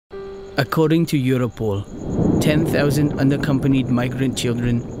According to Europol, 10,000 unaccompanied migrant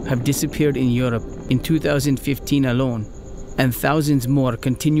children have disappeared in Europe in 2015 alone, and thousands more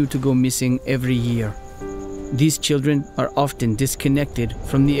continue to go missing every year. These children are often disconnected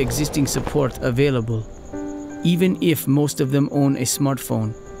from the existing support available, even if most of them own a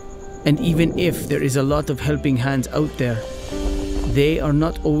smartphone, and even if there is a lot of helping hands out there. They are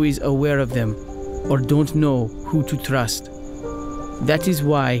not always aware of them or don't know who to trust. That is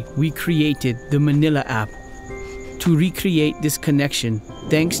why we created the Miniila app, to recreate this connection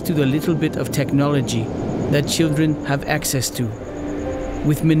thanks to the little bit of technology that children have access to.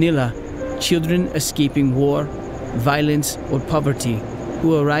 With Miniila, children escaping war, violence, or poverty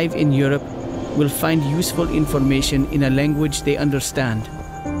who arrive in Europe will find useful information in a language they understand.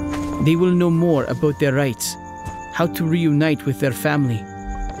 They will know more about their rights, how to reunite with their family,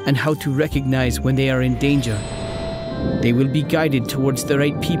 and how to recognize when they are in danger. They will be guided towards the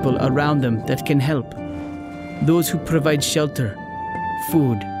right people around them that can help. Those who provide shelter,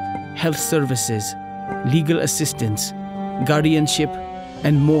 food, health services, legal assistance, guardianship,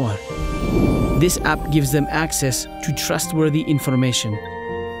 and more. This app gives them access to trustworthy information.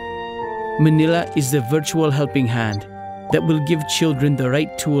 Miniila is the virtual helping hand that will give children the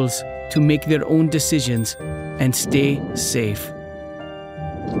right tools to make their own decisions and stay safe.